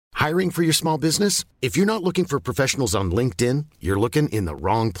Hiring for your small business? If you're not looking for professionals on LinkedIn, you're looking in the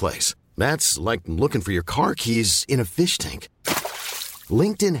wrong place. That's like looking for your car keys in a fish tank.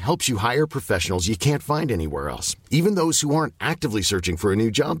 LinkedIn helps you hire professionals you can't find anywhere else, even those who aren't actively searching for a new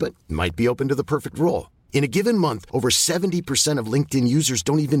job but might be open to the perfect role. In a given month, over 70% of LinkedIn users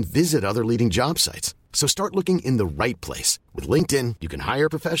don't even visit other leading job sites. So start looking in the right place. With LinkedIn, you can hire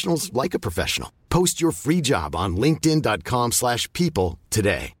professionals like a professional. Post your free job on linkedin.com/people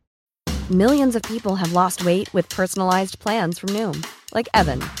today. Millions of people have lost weight with personalized plans from Noom. Like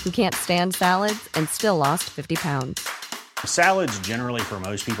Evan, who can't stand salads and still lost 50 pounds. Salads generally for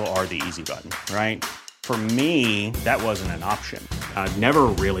most people are the easy button, right? For me, that wasn't an option. I never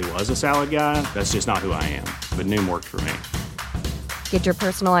really was a salad guy. That's just not who I am. But Noom worked for me. Get your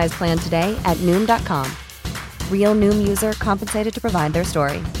personalized plan today at Noom.com. Real Noom user compensated to provide their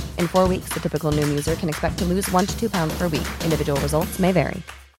story. In 4 weeks, the typical Noom user can expect to lose 1 to 2 pounds per week. Individual results may vary.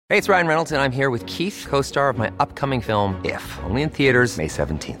 Hey, it's Ryan Reynolds, and I'm here with Keith, co-star of my upcoming film, If, only in theaters May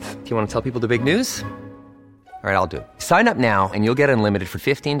 17th. Do you want to tell people the big news? All right, I'll do it. Sign up now and you'll get unlimited for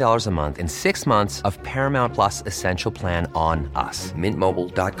 $15 a month and 6 months of Paramount Plus Essential Plan on us.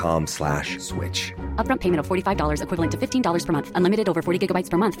 MintMobile.com/switch. Upfront payment of $45 equivalent to $15 per month. Unlimited over 40 gigabytes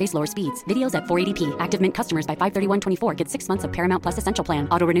per month. Face lower speeds. Videos at 480p. Active Mint customers by 531.24 get 6 months of Paramount Plus Essential Plan.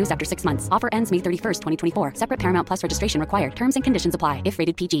 Auto renews after 6 months. Offer ends May 31st, 2024. Separate Paramount Plus registration required. Terms and conditions apply if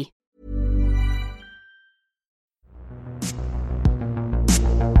rated PG.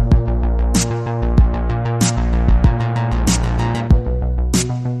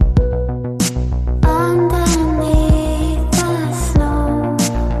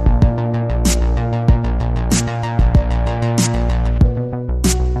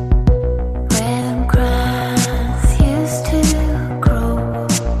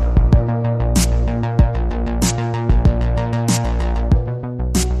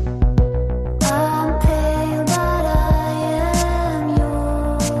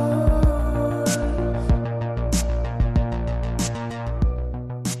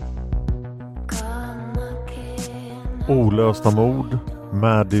 Olösta mord,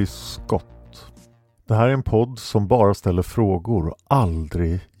 Maddie Scott. Det här är en podd som bara ställer frågor och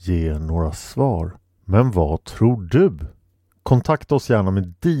aldrig ger några svar. Men vad tror du? Kontakta oss gärna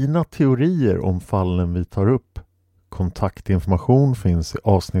med dina teorier om fallen vi tar upp. Kontaktinformation finns i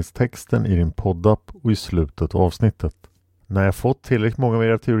avsnittstexten i din poddapp och i slutet av avsnittet. När jag fått tillräckligt många av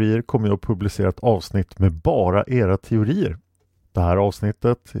era teorier kommer jag att publicera ett avsnitt med bara era teorier. Det här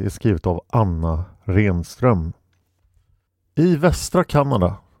avsnittet är skrivet av Anna Renström. I västra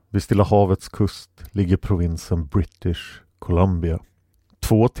Kanada, vid Stilla havets kust, ligger provinsen British Columbia.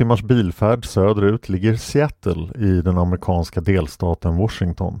 2 timmars bilfärd söderut ligger Seattle i den amerikanska delstaten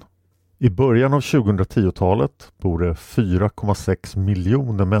Washington. I början av 2010-talet bor det 4,6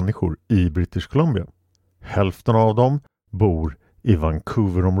 miljoner människor i British Columbia. Hälften av dem bor i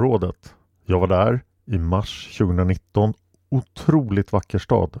Vancouverområdet. Jag var där i mars 2019. Otroligt vacker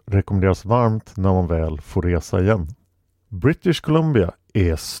stad. Rekommenderas varmt när man väl får resa igen. British Columbia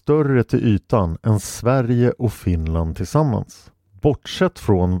är större till ytan än Sverige och Finland tillsammans. Bortsett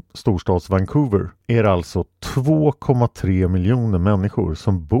från storstads Vancouver är det alltså 2,3 miljoner människor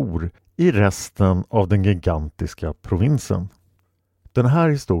som bor i resten av den gigantiska provinsen. Den här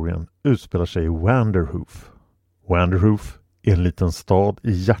historien utspelar sig i Wanderhoof. Wanderhoof är en liten stad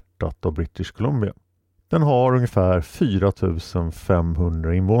i hjärtat av British Columbia. Den har ungefär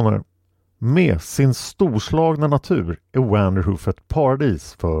 4,500 invånare. Med sin storslagna natur är Wanderhoof ett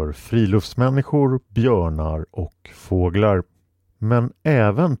paradis för friluftsmänniskor, björnar och fåglar. Men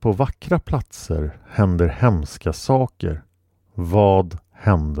även på vackra platser händer hemska saker. Vad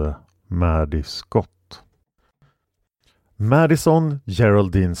hände Maddie Scott? Madison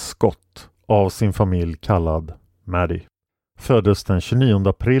Geraldine Scott, av sin familj kallad Maddie, föddes den 29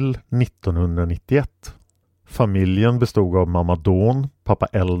 april 1991. Familjen bestod av mamma Dawn, pappa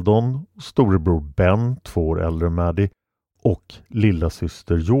Eldon, storebror Ben, 2 år äldre än Maddie, och lilla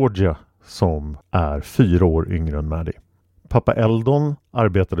syster Georgia som är 4 år yngre än Maddie. Pappa Eldon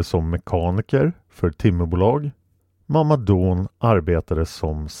arbetade som mekaniker för ett timmerbolag. Mamma Dawn arbetade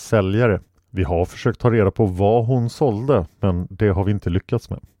som säljare. Vi har försökt ta reda på vad hon sålde, men det har vi inte lyckats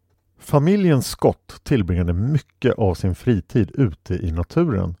med. Familjen Scott tillbringade mycket av sin fritid ute i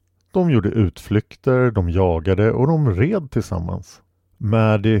naturen. De gjorde utflykter, de jagade och de red tillsammans.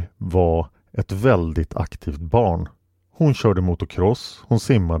 Maddie var ett väldigt aktivt barn. Hon körde motocross, hon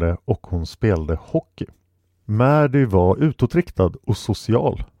simmade och hon spelade hockey. Maddie var utåtriktad och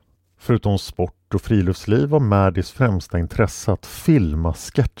social. Förutom sport och friluftsliv var Maddies främsta intresse att filma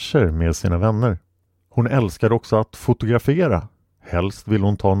sketcher med sina vänner. Hon älskade också att fotografera. Helst vill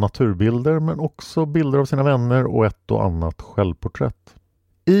hon ta naturbilder men också bilder av sina vänner och ett och annat självporträtt.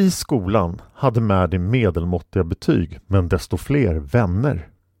 I skolan hade Maddie medelmåttiga betyg men desto fler vänner.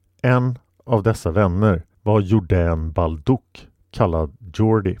 En av dessa vänner var Jordan Baldock, kallad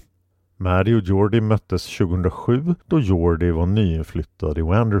Jordi. Maddie och Jordi möttes 2007 då Jordi var nyinflyttad i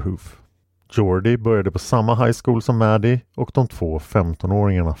Wanderhoof. Jordi började på samma high school som Maddie och de två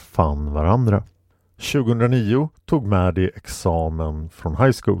 15-åringarna fann varandra. 2009 tog Maddie examen från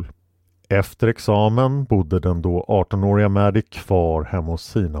high school. Efter examen bodde den då 18-åriga Maddie kvar hemma hos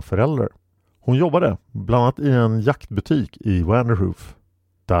sina föräldrar. Hon jobbade bland annat i en jaktbutik i Wanderhoof.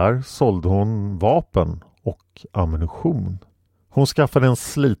 Där sålde hon vapen och ammunition. Hon skaffade en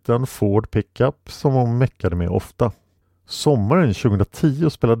sliten Ford pickup som hon meckade med ofta. Sommaren 2010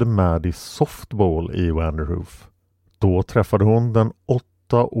 spelade Maddie softball i Wanderhoof. Då träffade hon den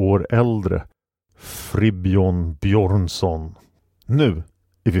 8 år äldre Fribbjörn Björnsson. Nu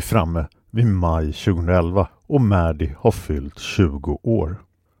är vi framme vid maj 2011 och Maddie har fyllt 20 år.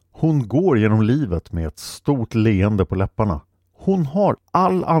 Hon går genom livet med ett stort leende på läpparna. Hon har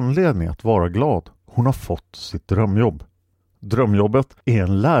all anledning att vara glad. Hon har fått sitt drömjobb. Drömjobbet är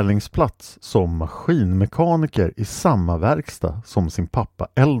en lärlingsplats som maskinmekaniker i samma verkstad som sin pappa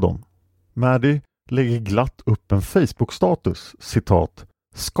Eldon. Maddie lägger glatt upp en Facebook-status, citat: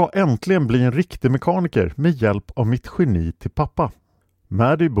 "Ska äntligen bli en riktig mekaniker med hjälp av mitt geni till pappa."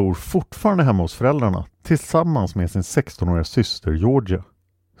 Maddie bor fortfarande hemma hos föräldrarna tillsammans med sin 16-åriga syster Georgia.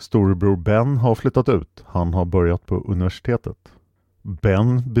 Storebror Ben har flyttat ut. Han har börjat på universitetet.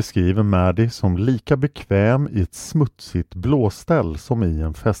 Ben beskriver Maddie som lika bekväm i ett smutsigt blåställ som i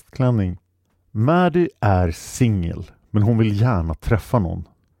en festklänning. Maddie är singel, men hon vill gärna träffa någon.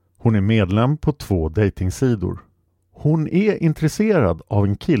 Hon är medlem på 2 datingsidor. Hon är intresserad av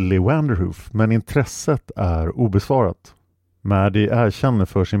en kille i Wanderhoof, men intresset är obesvarat. Maddie erkänner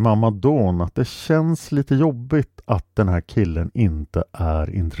för sin mamma Dawn att det känns lite jobbigt att den här killen inte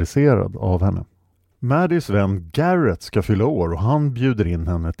är intresserad av henne. Maddies vän Garrett ska fylla år och han bjuder in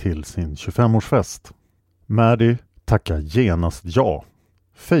henne till sin 25-årsfest. Maddie tackar genast ja.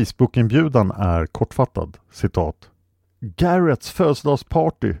 Facebook-inbjudan är kortfattad, citat: "Garretts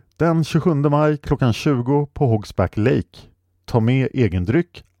födelsedagsparty den 27 maj klockan 20 på Hogsback Lake. Ta med egen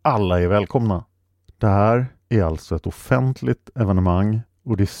dryck, alla är välkomna." Det här är alltså ett offentligt evenemang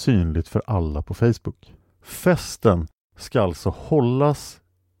och det är synligt för alla på Facebook. Festen ska alltså hållas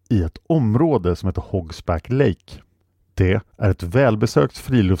i ett område som heter Hogsback Lake. Det är ett välbesökt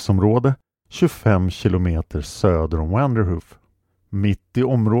friluftsområde 25 kilometer söder om Wanderhoof. Mitt i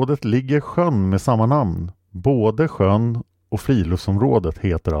området ligger sjön med samma namn. Både sjön och friluftsområdet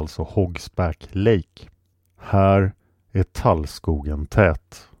heter alltså Hogsback Lake. Här är tallskogen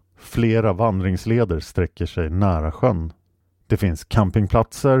tät. Flera vandringsleder sträcker sig nära sjön. Det finns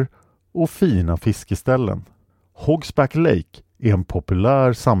campingplatser och fina fiskeställen. Hogsback Lake är en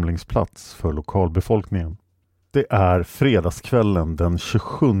populär samlingsplats för lokalbefolkningen. Det är fredagskvällen den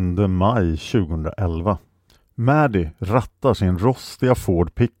 27 maj 2011. Maddie rattar sin rostiga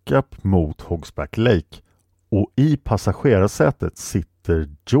Ford pickup mot Hogsback Lake och i passagerarsätet sitter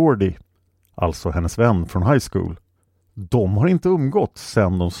Jordi, alltså hennes vän från high school. De har inte umgått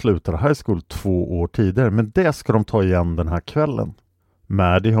sedan de slutade high school 2 år tidigare, men det ska de ta igen den här kvällen.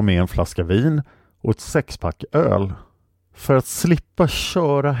 Maddie har med en flaska vin och ett 6-pack öl. För att slippa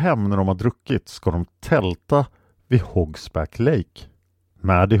köra hem när de har druckit ska de tälta vid Hogsback Lake.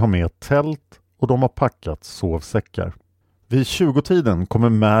 Maddie har med ett tält och de har packat sovsäckar. Vid 20-tiden kommer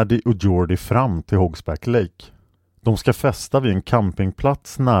Maddie och Jordi fram till Hogsback Lake. De ska festa vid en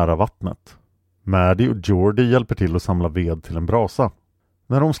campingplats nära vattnet. Maddie och Jordi hjälper till att samla ved till en brasa.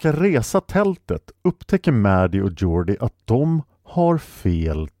 När de ska resa tältet upptäcker Maddie och Jordi att de har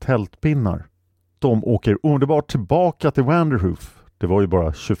fel tältpinnar. De åker omedelbart tillbaka till Wanderhoof. Det var ju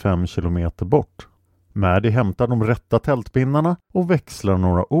bara 25 kilometer bort. Maddie hämtar de rätta tältpinnarna och växlar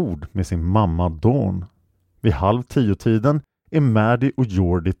några ord med sin mamma Dawn. Vid 9:30 är Maddie och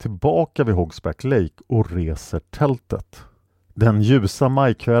Jordi tillbaka vid Hogsback Lake och reser tältet. Den ljusa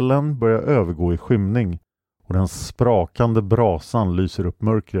majkvällen börjar övergå i skymning och den sprakande brasan lyser upp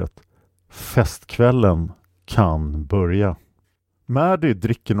mörkret. Festkvällen kan börja. Maddie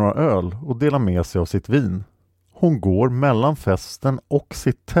dricker några öl och delar med sig av sitt vin. Hon går mellan festen och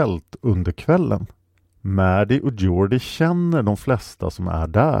sitt tält under kvällen. Maddie och Jordi känner de flesta som är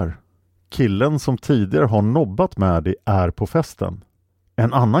där. Killen som tidigare har nobbat Maddie är på festen.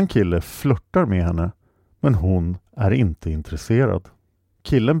 En annan kille flörtar med henne, men hon är inte intresserad.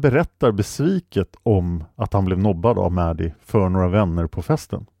 Killen berättar besviket om att han blev nobbad av Maddie för några vänner på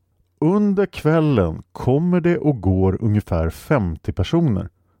festen. Under kvällen kommer det och går ungefär 50 personer.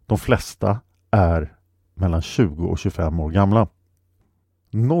 De flesta är mellan 20 och 25 år gamla.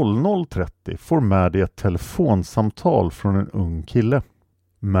 00:30 får Maddie ett telefonsamtal från en ung kille.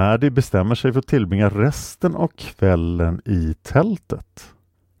 Maddie bestämmer sig för att tillbringa resten av kvällen i tältet.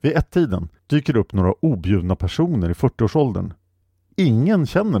 Vid 1-tiden dyker det upp några objudna personer i 40-årsåldern. Ingen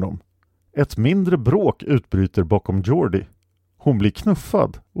känner dem. Ett mindre bråk utbryter bakom Jordi. Hon blir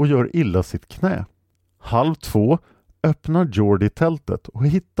knuffad och gör illa sitt knä. 1:30 öppnar Jordi tältet och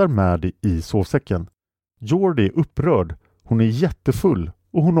hittar Maddie i sovsäcken. Jordi är upprörd. Hon är jättefull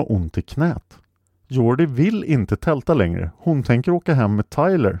och hon har ont i knät. Jordi vill inte tälta längre. Hon tänker åka hem med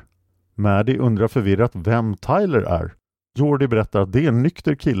Tyler. Maddie undrar förvirrat vem Tyler är. Jordi berättar att det är en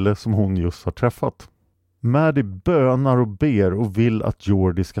nykter kille som hon just har träffat. Maddie bönar och ber och vill att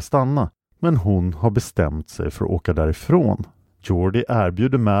Jordi ska stanna. Men hon har bestämt sig för att åka därifrån. Jordi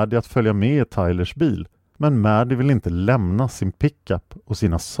erbjuder Maddie att följa med i Tylers bil. Men Maddie vill inte lämna sin pickup och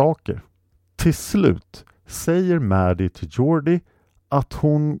sina saker. Till slut säger Maddie till Jordi att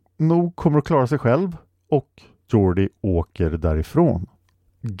hon nog kommer att klara sig själv och Jordi åker därifrån.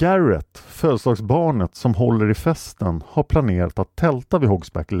 Garrett, födelsedagsbarnet som håller i festen, har planerat att tälta vid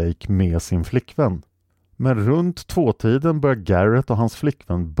Hogsback Lake med sin flickvän. Men runt 2-tiden börjar Garrett och hans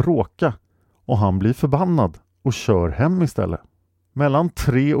flickvän bråka och han blir förbannad och kör hem istället. Mellan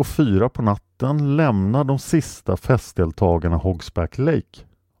 3 och 4 på natten lämnar de sista festdeltagarna Hogsback Lake.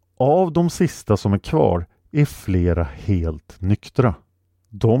 Av de sista som är kvar är flera helt nyktra.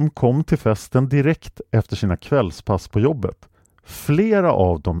 De kom till festen direkt efter sina kvällspass på jobbet. Flera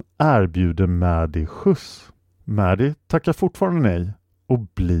av dem erbjuder Maddie skjuts. Maddie tackar fortfarande nej och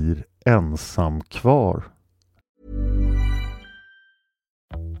blir ensam kvar.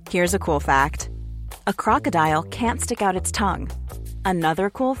 Here's a cool fact. A crocodile can't stick out its tongue. Another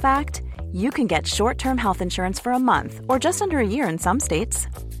cool fact, you can get short-term health insurance for a month or just under a year in some states.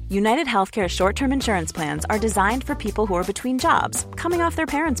 United Healthcare short-term insurance plans are designed for people who are between jobs, coming off their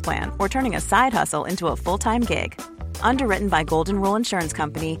parents' plan, or turning a side hustle into a full-time gig. Underwritten by Golden Rule Insurance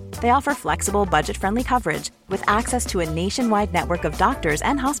Company, they offer flexible, budget-friendly coverage with access to a nationwide network of doctors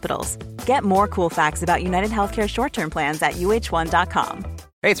and hospitals. Get more cool facts about United Healthcare short-term plans at uh1.com.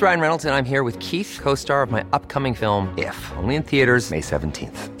 Hey, it's Ryan Reynolds, and I'm here with Keith, co-star of my upcoming film, If, only in theaters May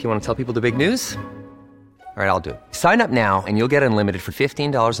 17th. Do you want to tell people the big news? All right, I'll do it. Sign up now and you'll get unlimited for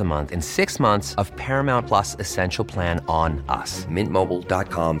 $15 a month and 6 months of Paramount Plus Essential Plan on us.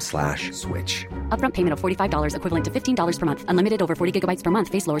 MintMobile.com/switch. Upfront payment of $45 equivalent to $15 per month. Unlimited over 40 gigabytes per month.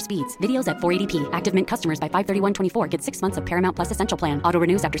 Face lower speeds. Videos at 480p. Active Mint customers by 531.24 get 6 months of Paramount Plus Essential Plan. Auto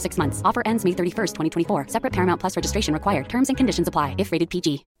renews after 6 months. Offer ends May 31st, 2024. Separate Paramount Plus registration required. Terms and conditions apply if rated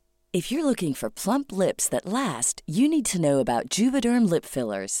PG. If you're looking for plump lips that last, you need to know about Juvederm lip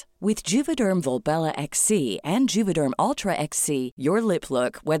fillers. With Juvederm Volbella XC and Juvederm Ultra XC, your lip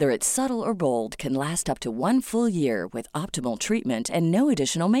look, whether it's subtle or bold, can last up to 1 full year with optimal treatment and no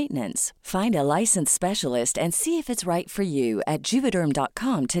additional maintenance. Find a licensed specialist and see if it's right for you at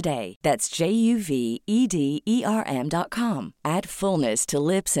Juvederm.com today. That's JUVEDERM.com. Add fullness to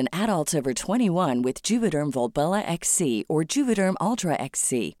lips in adults over 21 with Juvederm Volbella XC or Juvederm Ultra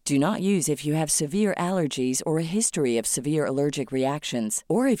XC. Do not use if you have severe allergies or a history of severe allergic reactions,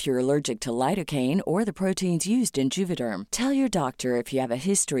 or if you're allergic to lidocaine or the proteins used in Juvederm. Tell your doctor if you have a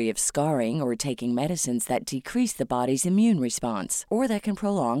history of scarring or taking medicines that decrease the body's immune response or that can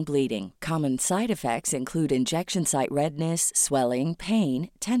prolong bleeding. Common side effects include injection site redness, swelling, pain,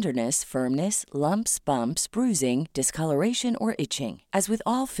 tenderness, firmness, lumps, bumps, bruising, discoloration, or itching. As with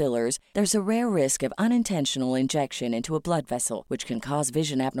all fillers, there's a rare risk of unintentional injection into a blood vessel, which can cause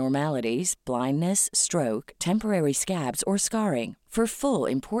vision abnormalities, blindness, stroke, temporary scabs, or scarring. For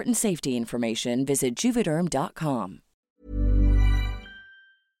full important safety information, visit Juvederm.com.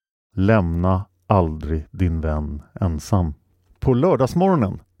 Lämna aldrig din vän ensam. På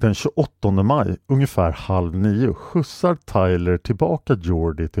lördagsmorgonen den 28 maj ungefär 8:30 skjutsar Tyler tillbaka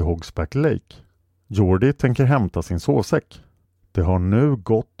Jordi till Hogsback Lake. Jordi tänker hämta sin sovsäck. Det har nu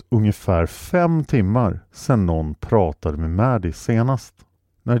gått ungefär 5 timmar sedan någon pratade med Maddie senast.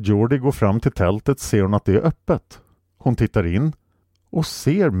 När Jordi går fram till tältet ser hon att det är öppet. Hon tittar in och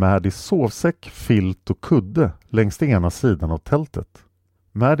ser Maddies sovsäck, filt och kudde längs den ena sidan av tältet.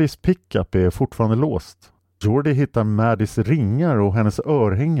 Maddies pickup är fortfarande låst. Jordi hittar Maddies ringar och hennes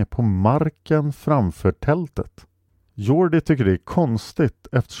örhänge på marken framför tältet. Jordi tycker det är konstigt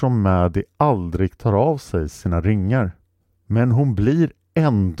eftersom Maddie aldrig tar av sig sina ringar. Men hon blir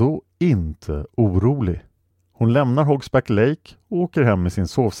ändå inte orolig. Hon lämnar Hogsback Lake och åker hem med sin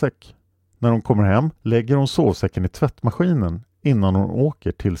sovsäck. När hon kommer hem lägger hon sovsäcken i tvättmaskinen innan hon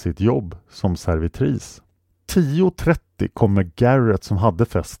åker till sitt jobb som servitris. 10:30 kommer Garrett som hade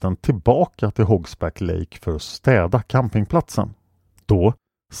festen tillbaka till Hogsback Lake för att städa campingplatsen. Då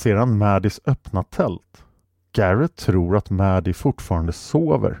ser han Maddys öppna tält. Garrett tror att Maddie fortfarande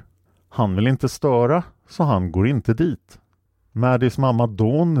sover. Han vill inte störa, så han går inte dit. Maddies mamma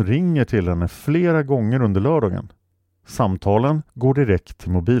Dawn ringer till henne flera gånger under lördagen. Samtalen går direkt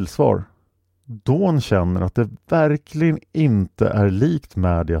till mobilsvar. Dawn känner att det verkligen inte är likt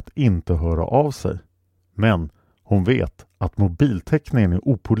Maddie att inte höra av sig. Men hon vet att mobiltäckningen är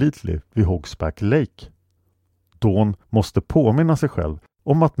opålitlig vid Hogsback Lake. Dawn måste påminna sig själv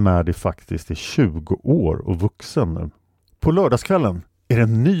om att Maddie faktiskt är 20 år och vuxen nu. På lördagskvällen är det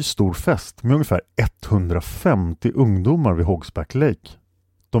en ny stor fest med ungefär 150 ungdomar vid Hogsback Lake.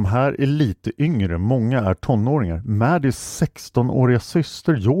 De här är lite yngre, många är tonåringar. Maddies 16-åriga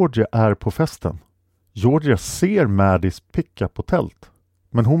syster Georgia är på festen. Georgia ser Maddies pickup på tält.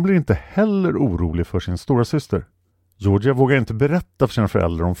 Men hon blir inte heller orolig för sin stora syster. Georgia vågar inte berätta för sina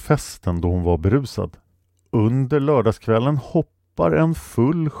föräldrar om festen då hon var berusad. Under lördagskvällen hoppar en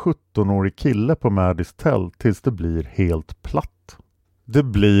full 17-årig kille på Maddies tält tills det blir helt platt. Det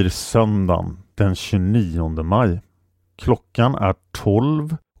blir söndagen den 29 maj. Klockan är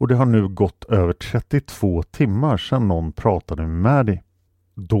 12 och det har nu gått över 32 timmar sedan någon pratade med Maddie.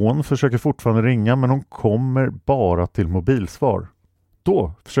 Dawn försöker fortfarande ringa men hon kommer bara till mobilsvar.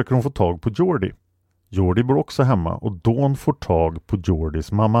 Då försöker hon få tag på Jordi. Jordi bor också hemma och Dawn får tag på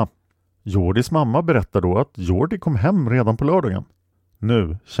Jordis mamma. Jordis mamma berättar då att Jordi kom hem redan på lördagen.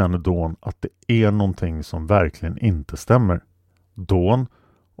 Nu känner Dawn att det är någonting som verkligen inte stämmer. Dawn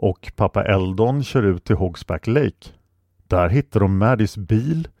och pappa Eldon kör ut till Hogsback Lake. Där hittar de Maddies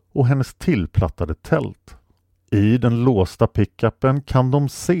bil och hennes tillplattade tält. I den låsta pickupen kan de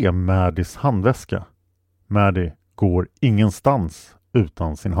se Maddies handväska. Maddie går ingenstans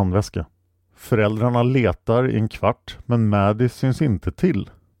utan sin handväska. Föräldrarna letar i en kvart men Maddie syns inte till.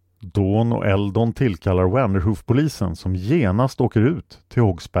 Dawn och Eldon tillkallar Vanderhoof-polisen som genast åker ut till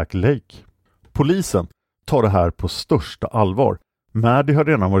Hogsback Lake. Polisen tar det här på största allvar. Maddie har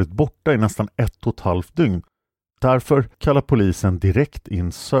redan varit borta i nästan 1,5 dygn. Därför kallar polisen direkt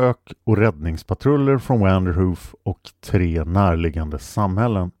in sök- och räddningspatruller från Vanderhoof och 3 närliggande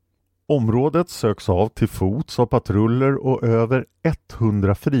samhällen. Området söks av till fots av patruller och över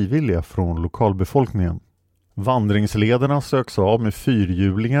 100 frivilliga från lokalbefolkningen. Vandringslederna söks av med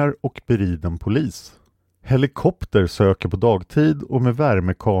fyrhjulingar och beriden polis. Helikopter söker på dagtid och med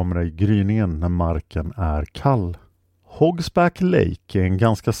värmekamera i gryningen när marken är kall. Hogsback Lake är en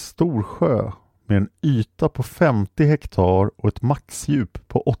ganska stor sjö med en yta på 50 hektar och ett maxdjup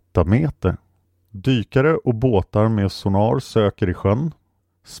på 8 meter. Dykare och båtar med sonar söker i sjön.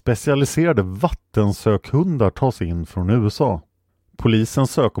 Specialiserade vattensökhundar tas in från USA.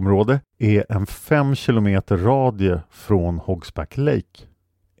 Polisens sökområde är en 5 kilometer radie från Hogsback Lake.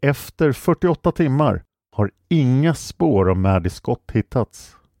 Efter 48 timmar har inga spår av Maddie Scott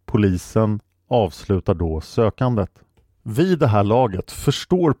hittats. Polisen avslutar då sökandet. Vid det här laget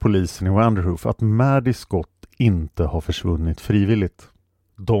förstår polisen i Vanderhoof att Maddie Scott inte har försvunnit frivilligt.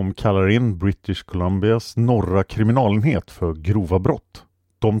 De kallar in British Columbias norra kriminalenhet för grova brott.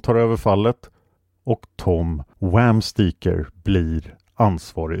 De tar över fallet och Tom Wamsteker blir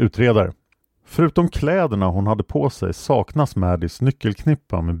ansvarig utredare. Förutom kläderna hon hade på sig saknas Maddies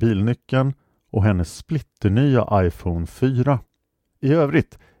nyckelknippa med bilnyckeln och hennes splitternya iPhone 4. I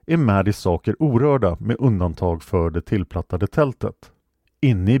övrigt är Maddies saker orörda med undantag för det tillplattade tältet.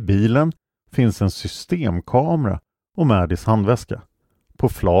 Inne i bilen finns en systemkamera och Maddies handväska. På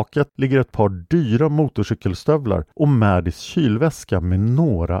flaket ligger ett par dyra motorcykelstövlar och Maddies kylväska med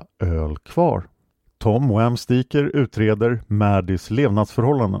några öl kvar. Tom Wamsteker utreder Maddies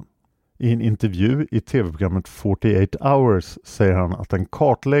levnadsförhållanden. I en intervju i tv-programmet 48 Hours säger han att en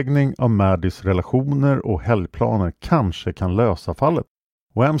kartläggning av Maddies relationer och helgplaner kanske kan lösa fallet.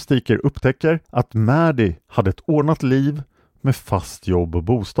 Wamsteker upptäcker att Maddie hade ett ordnat liv med fast jobb och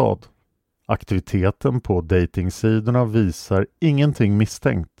bostad. Aktiviteten på datingsidorna visar ingenting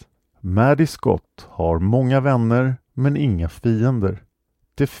misstänkt. Maddie Scott har många vänner men inga fiender.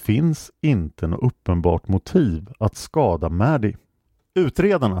 Det finns inte något uppenbart motiv att skada Maddie.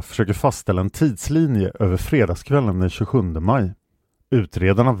 Utredarna försöker fastställa en tidslinje över fredagskvällen den 27 maj.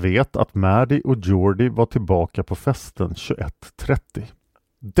 Utredarna vet att Maddie och Jordi var tillbaka på festen 21:30.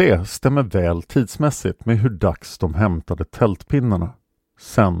 Det stämmer väl tidsmässigt med hur dags de hämtade tältpinnarna.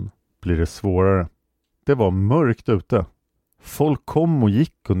 Sen blir det svårare. Det var mörkt ute. Folk kom och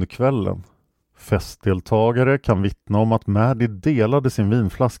gick under kvällen. Festdeltagare kan vittna om att Maddie delade sin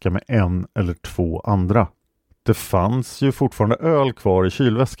vinflaska med 1 eller 2 andra. Det fanns ju fortfarande öl kvar i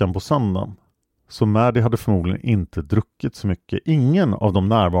kylväskan på söndagen. Så Maddie hade förmodligen inte druckit så mycket. Ingen av de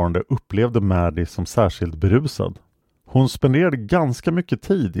närvarande upplevde Maddie som särskilt berusad. Hon spenderade ganska mycket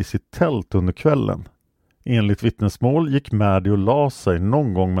tid i sitt tält under kvällen. Enligt vittnesmål gick Maddie och la sig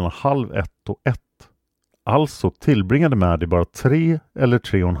någon gång mellan 12:30 och 1. Alltså tillbringade Maddie bara 3 eller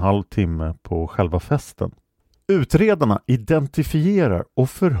 3,5 timme på själva festen. Utredarna identifierar och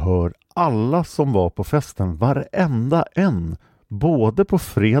förhör alla som var på festen, varenda en. Både på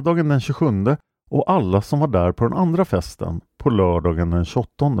fredagen den 27 och alla som var där på den andra festen på lördagen den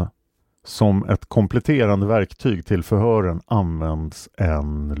 28. Som ett kompletterande verktyg till förhören används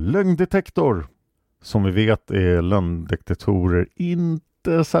en lögndetektor. Som vi vet är lögndetektorer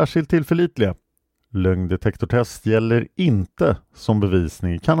inte särskilt tillförlitliga. Lögndetektortest gäller inte som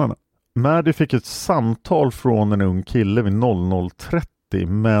bevisning i Kanada. Maddie fick ett samtal från en ung kille vid 00:30,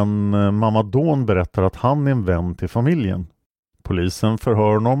 men mamma Dawn berättar att han är en vän till familjen. Polisen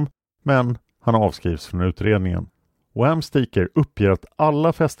förhör honom, men han avskrivs från utredningen. Wham Steaker uppger att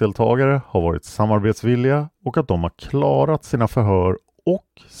alla festdeltagare har varit samarbetsvilliga och att de har klarat sina förhör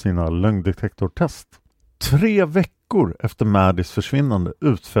och sina lögndetektortest. 3 veckor efter Maddies försvinnande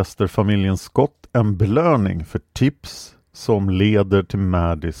utfäster familjen Scott en belöning för tips som leder till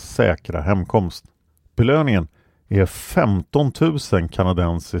Maddies säkra hemkomst. Belöningen är 15 000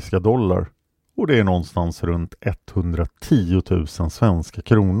 kanadensiska dollar och det är någonstans runt 110 000 svenska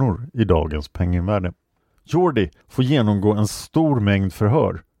kronor i dagens pengavärde. Jordi får genomgå en stor mängd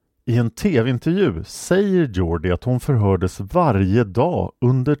förhör. I en tv-intervju säger Jordi att hon förhördes varje dag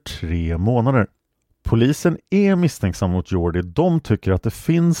under 3 månader. Polisen är misstänksam mot Jordi. De tycker att det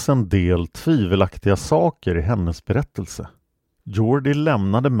finns en del tvivelaktiga saker i hennes berättelse. Jordi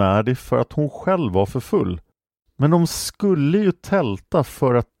lämnade Maddie för att hon själv var för full. Men de skulle ju tälta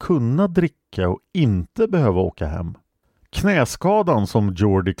för att kunna dricka och inte behöva åka hem. Knäskadan som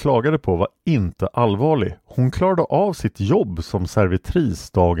Jordi klagade på var inte allvarlig. Hon klarade av sitt jobb som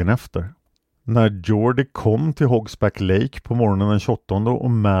servitris dagen efter. När Jordi kom till Hogsback Lake på morgonen den 28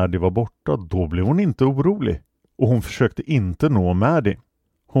 och Maddie var borta, då blev hon inte orolig. Och hon försökte inte nå Maddie.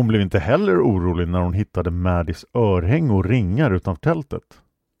 Hon blev inte heller orolig när hon hittade Maddies örhäng och ringar utanför tältet.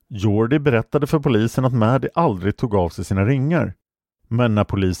 Jordi berättade för polisen att Maddie aldrig tog av sig sina ringar. Men när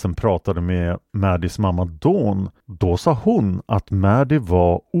polisen pratade med Maddies mamma Dawn, då sa hon att Maddie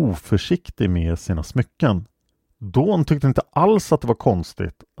var oförsiktig med sina smycken. Dawn tyckte inte alls att det var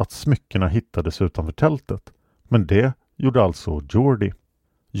konstigt att smyckena hittades utanför tältet. Men det gjorde alltså Jordi.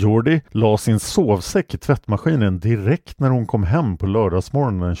 Jordi la sin sovsäck i tvättmaskinen direkt när hon kom hem på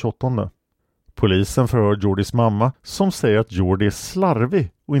lördagsmorgonen den 28. Polisen förhör Jordis mamma som säger att Jordi är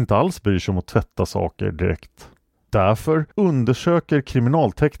slarvig och inte alls bryr sig om att tvätta saker direkt. Därför undersöker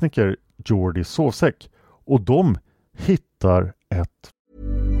kriminaltekniker Jordis sovsäck och de hittar ett.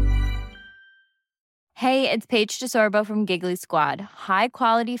 Hey, it's Paige DeSorbo from Giggly Squad. High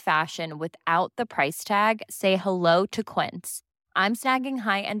quality fashion without the price tag. Say hello to Quince. I'm snagging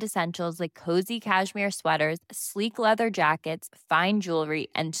high-end essentials like cozy cashmere sweaters, sleek leather jackets, fine jewelry,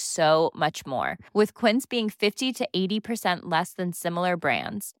 and so much more. With Quince being 50 to 80% less than similar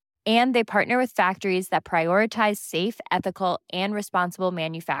brands. And they partner with factories that prioritize safe, ethical, and responsible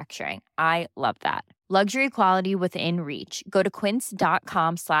manufacturing. I love that. Luxury quality within reach. Go to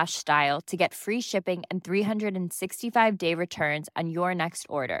quince.com/style to get free shipping and 365-day returns on your next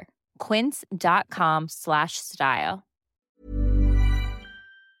order. Quince.com/style.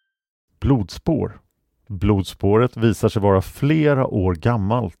 Blodspår. Blodspåret visar sig vara flera år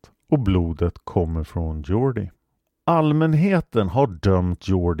gammalt och blodet kommer från Jordi. Allmänheten har dömt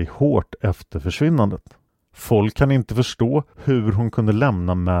Jordi hårt efter försvinnandet. Folk kan inte förstå hur hon kunde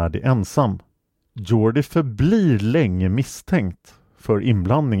lämna Maddie ensam. Jordi förblir länge misstänkt för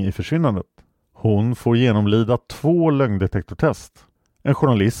inblandning i försvinnandet. Hon får genomlida 2 lögndetektortest. En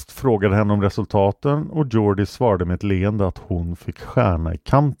journalist frågade henne om resultaten och Jordi svarade med ett leende att hon fick stjärna i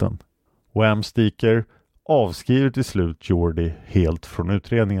kanten. Wham Steaker avskriver till slut Jordi helt från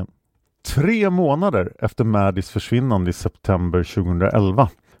utredningen. 3 månader efter Maddies försvinnande i september 2011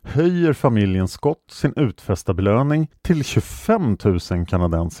 höjer familjen Scott sin utfästa belöning till 25 000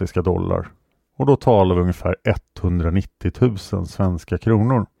 kanadensiska dollar. Och då talar vi ungefär 190 000 svenska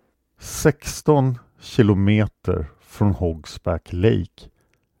kronor. 16 kilometer från Hogsback Lake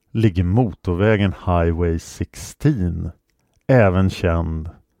ligger motorvägen Highway 16, även känd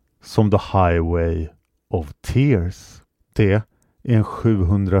som The Highway of Tears. Det är en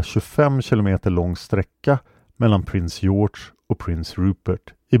 725 kilometer lång sträcka mellan Prince George och Prince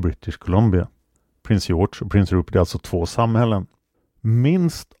Rupert i British Columbia. Prince George och Prince Rupert är alltså 2 samhällen.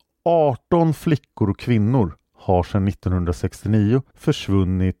 Minst 18 flickor och kvinnor har sedan 1969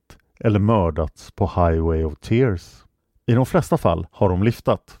 försvunnit eller mördats på Highway of Tears. I de flesta fall har de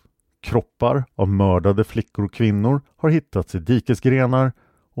lyftat. Kroppar av mördade flickor och kvinnor har hittats i dikesgrenar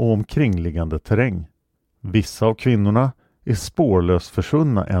och omkringliggande terräng. Vissa av kvinnorna är spårlöst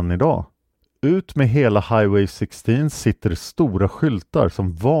försvunna än idag. Ut med hela Highway 16 sitter stora skyltar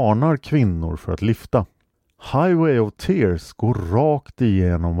som varnar kvinnor för att lyfta. Highway of Tears går rakt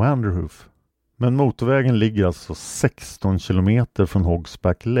igenom Wanderhoof. Men motorvägen ligger alltså 16 kilometer från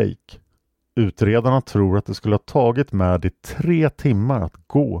Hogsback Lake. Utredarna tror att det skulle ha tagit Maddie 3 timmar att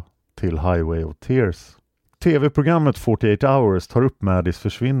gå till Highway of Tears. TV-programmet 48 Hours tar upp Maddies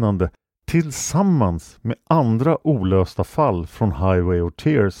försvinnande tillsammans med andra olösta fall från Highway of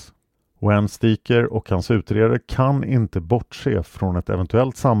Tears. Wham Steaker och hans utredare kan inte bortse från ett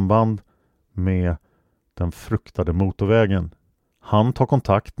eventuellt samband med den fruktade motorvägen. Han tar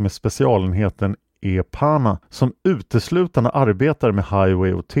kontakt med specialenheten EPANA som uteslutande arbetar med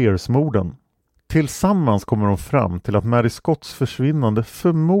Highway of Tears-morden. Tillsammans kommer de fram till att Maddie Scotts försvinnande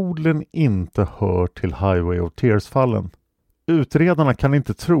förmodligen inte hör till Highway of Tears-fallen. Utredarna kan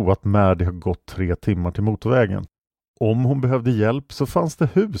inte tro att Maddie har gått 3 timmar till motorvägen. Om hon behövde hjälp så fanns det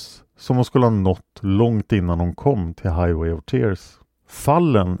hus som hon skulle ha nått långt innan hon kom till Highway of Tears.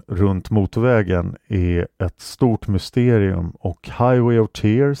 Fallen runt motorvägen är ett stort mysterium och Highway of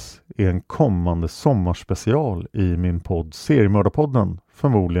Tears är en kommande sommarspecial i min podd Seriemördarpodden,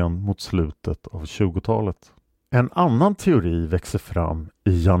 förmodligen mot slutet av 20-talet. En annan teori växer fram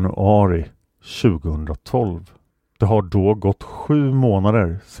i januari 2012. Det har då gått 7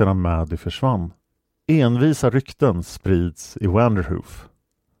 månader sedan Maddie försvann. Envisa rykten sprids i Wanderhoof.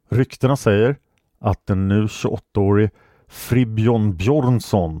 Ryktena säger att den nu 28-årige Fribbjörn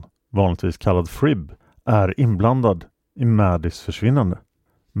Björnsson, vanligtvis kallad Fribb, är inblandad i Maddies försvinnande.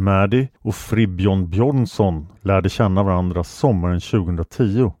 Maddie och Fribbjörn Björnsson lärde känna varandra sommaren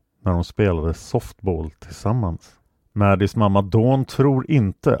 2010 när de spelade softball tillsammans. Maddies mamma Dawn tror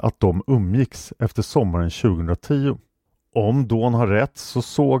inte att de umgicks efter sommaren 2010. Om Dawn har rätt så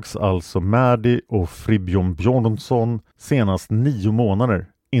sågs alltså Maddie och Fribbjörn Björnsson senast 9 månader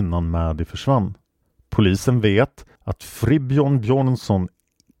innan Maddie försvann. Polisen vet att Fribbjörn Björnsson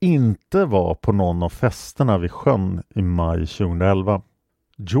inte var på någon av festerna vid sjön i maj 2011.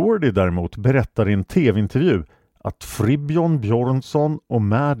 Jordi däremot berättar i en tv-intervju att Fribbjörn Björnsson och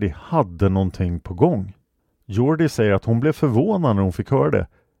Maddie hade någonting på gång. Jordi säger att hon blev förvånad när hon fick höra det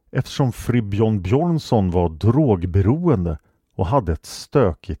eftersom Fribbjörn Björnsson var drogberoende och hade ett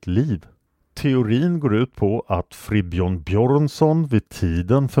stökigt liv. Teorin går ut på att Fribbjörn Björnsson vid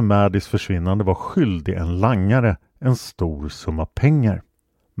tiden för Maddies försvinnande var skyldig en langare en stor summa pengar.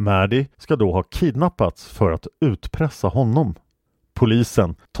 Maddie ska då ha kidnappats för att utpressa honom.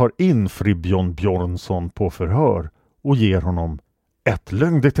 Polisen tar in Fribbjörn Björnsson på förhör och ger honom ett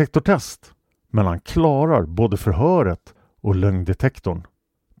lögndetektortest. Men han klarar både förhöret och lögndetektorn.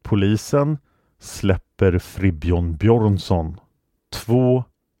 Polisen släpper Fribbjörn Björnsson. 2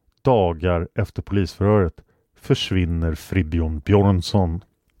 dagar efter polisförhöret försvinner Fribbjörn Björnsson.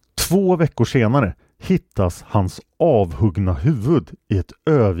 2 veckor senare hittas hans avhuggna huvud i ett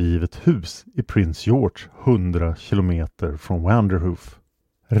övergivet hus i Prince George 100 kilometer från Wanderhoof.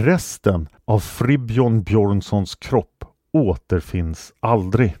 Resten av Fribbjörn Björnssons kropp återfinns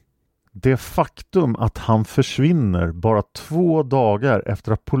aldrig. Det faktum att han försvinner bara 2 dagar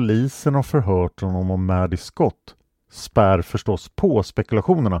efter att polisen har förhört honom om Maddie Scott spär förstås på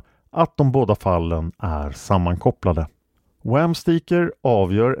spekulationerna att de båda fallen är sammankopplade. Wham Steaker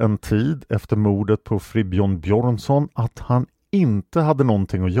avgör en tid efter mordet på Fribbjörn Björnsson att han inte hade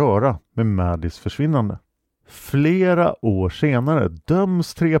någonting att göra med Maddies försvinnande. Flera år senare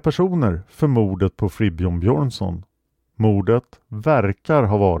döms 3 personer för mordet på Fribbjörn Björnsson. Mordet verkar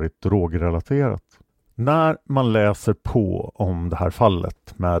ha varit drogrelaterat. När man läser på om det här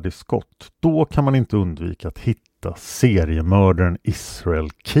fallet Maddie Scott, då kan man inte undvika att hitta seriemördaren Israel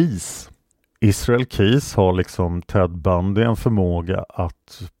Keys. Israel Keys har liksom Ted Bundy en förmåga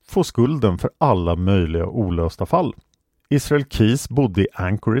att få skulden för alla möjliga olösta fall. Israel Keys bodde i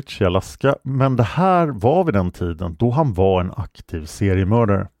Anchorage i Alaska, men det här var vid den tiden då han var en aktiv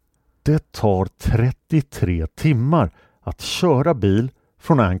seriemördare. Det tar 33 timmar att köra bil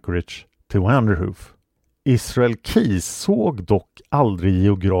från Anchorage till Wanderhoof. Israel Keys såg dock aldrig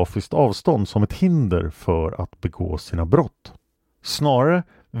geografiskt avstånd som ett hinder för att begå sina brott. Snarare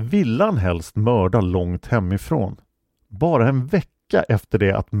ville han helst mörda långt hemifrån. Bara en vecka efter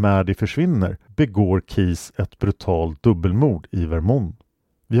det att Maddie försvinner begår Keys ett brutalt dubbelmord i Vermont.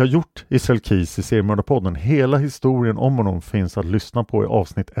 Vi har gjort Israel Keys i Seriemördarpodden. Hela historien om honom finns att lyssna på i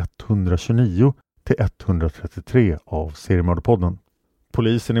avsnitt 129 till 133 av Seriemördarpodden.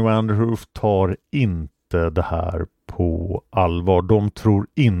 Polisen i Wanderhoof tar inte det här på allvar. De tror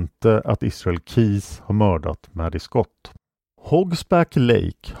inte att Israel Keyes har mördat Maddie Scott. Hogsback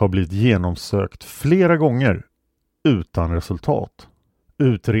Lake har blivit genomsökt flera gånger utan resultat.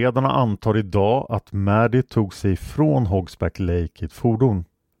 Utredarna antar idag att Maddie tog sig från Hogsback Lake i ett fordon.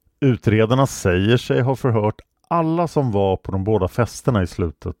 Utredarna säger sig ha förhört alla som var på de båda festerna i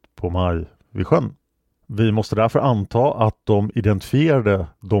slutet på maj vid sjön. Vi måste därför anta att de identifierade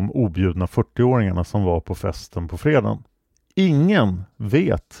de objudna 40-åringarna som var på festen på fredagen. Ingen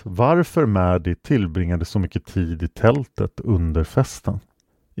vet varför Maddie tillbringade så mycket tid i tältet under festen.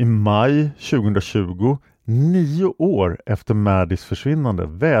 I maj 2020, 9 år efter Maddies försvinnande,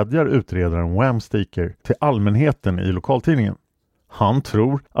 vädjar utredaren Wham Steaker till allmänheten i lokaltidningen. Han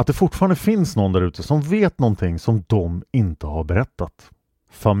tror att det fortfarande finns någon där ute som vet någonting som de inte har berättat.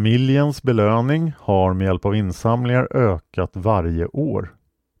 Familjens belöning har med hjälp av insamlingar ökat varje år.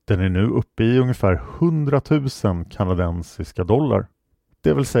 Den är nu uppe i ungefär 100 000 kanadensiska dollar.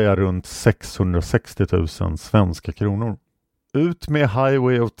 Det vill säga runt 660 000 svenska kronor. Ut med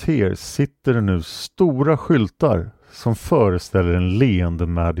Highway of Tears sitter det nu stora skyltar som föreställer en leende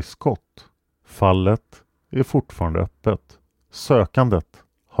Maddie Scott. Fallet är fortfarande öppet. Sökandet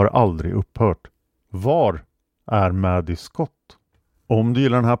har aldrig upphört. Var är Maddie Scott? Om du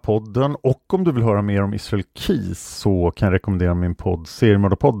gillar den här podden och om du vill höra mer om Israel Keyes så kan jag rekommendera min podd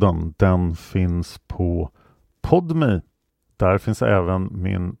Seriemördarpodden. Den finns på Podme. Där finns även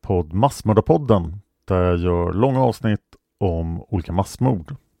min podd Massmördarpodden där jag gör långa avsnitt om olika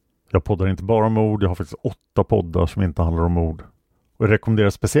massmord. Jag poddar inte bara om mord, jag har faktiskt 8 poddar som inte handlar om mord. Och jag rekommenderar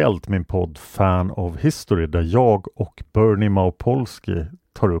speciellt min podd Fan of History där jag och Bernie Maupolsky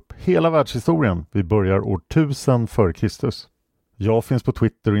tar upp hela världshistorien. Vi börjar år 1000 f.Kr. Jag finns på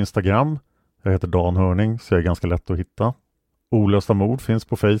Twitter och Instagram. Jag heter Dan Hörning så jag är ganska lätt att hitta. Olösta mord finns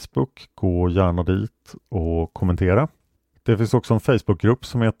på Facebook. Gå gärna dit och kommentera. Det finns också en Facebookgrupp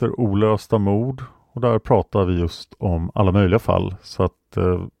som heter Olösta mord. Och där pratar vi just om alla möjliga fall. Så att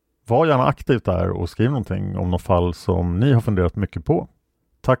var gärna aktivt där och skriv någonting om något fall som ni har funderat mycket på.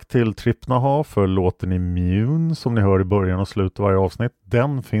 Tack till Tripnaha för låten Immune som ni hör i början och slutet av varje avsnitt.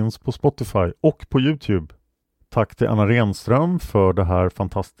 Den finns på Spotify och på YouTube. Tack till Anna Renström för det här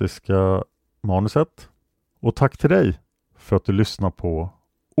fantastiska manuset. Och tack till dig för att du lyssnar på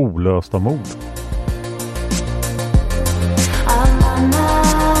Olösta mord.